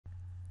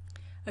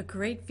A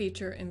great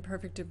feature in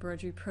Perfect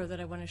Embroidery Pro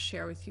that I want to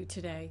share with you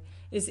today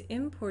is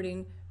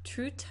importing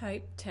true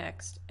type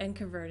text and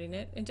converting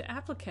it into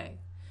applique.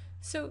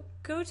 So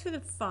go to the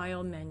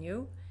File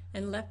menu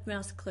and left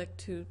mouse click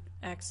to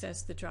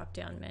access the drop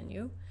down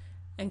menu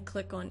and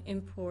click on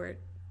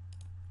Import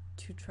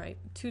True Type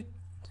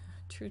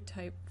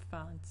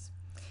Fonts.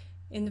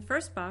 In the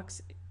first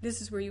box,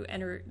 this is where you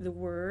enter the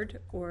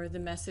word or the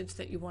message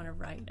that you want to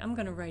write. I'm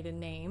going to write a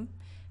name,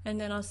 and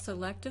then I'll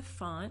select a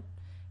font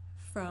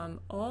from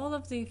all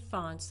of the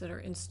fonts that are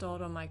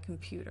installed on my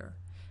computer.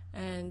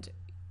 And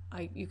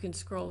you can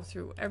scroll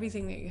through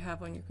everything that you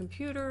have on your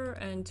computer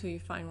until you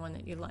find one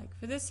that you like.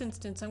 For this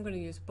instance, I'm going to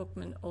use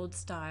Bookman Old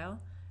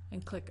Style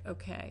and click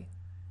OK.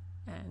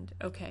 And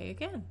OK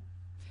again.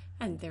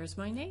 And there's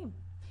my name.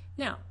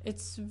 Now,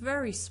 it's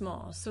very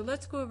small, so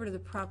let's go over to the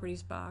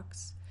Properties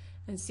box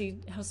and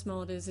see how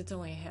small it is. It's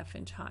only a 1/2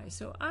 inch high,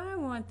 so I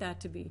want that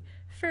to be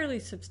fairly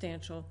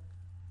substantial.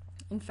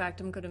 In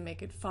fact, I'm going to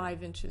make it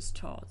 5 inches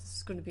tall. This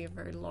is going to be a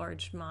very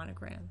large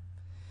monogram.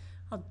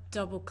 I'll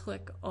double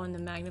click on the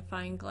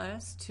magnifying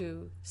glass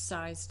to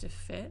size to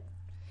fit,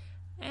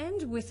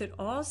 and with it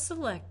all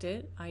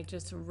selected, I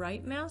just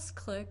right mouse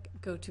click,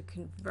 go to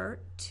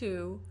Convert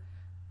to,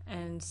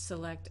 and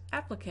select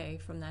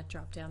Applique from that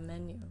drop down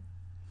menu.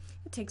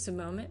 It takes a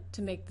moment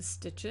to make the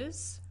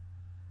stitches,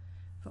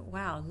 but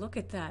wow, look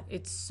at that.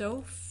 It's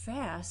so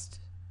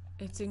fast.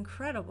 It's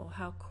incredible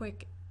how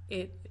quick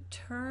it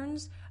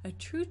turns a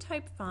true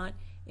type font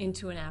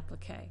into an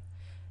applique.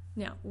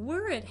 Now,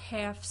 we're at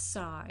half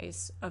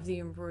size of the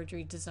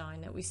embroidery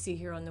design that we see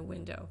here on the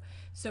window.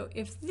 So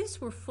if this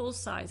were full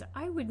size,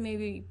 I would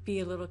maybe be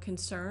a little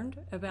concerned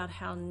about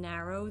how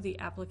narrow the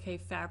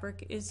applique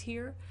fabric is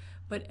here.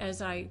 But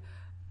as I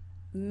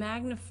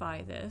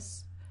magnify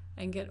this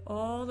and get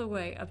all the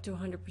way up to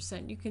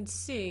 100%, you can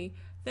see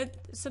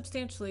that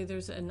substantially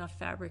there's enough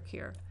fabric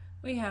here.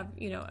 We have,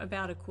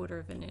 about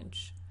 1/4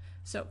 inch.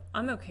 So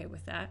I'm okay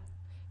with that.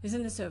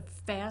 Isn't this a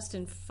fast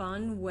and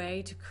fun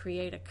way to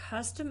create a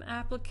custom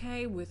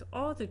applique with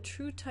all the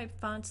true type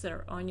fonts that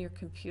are on your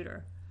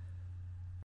computer?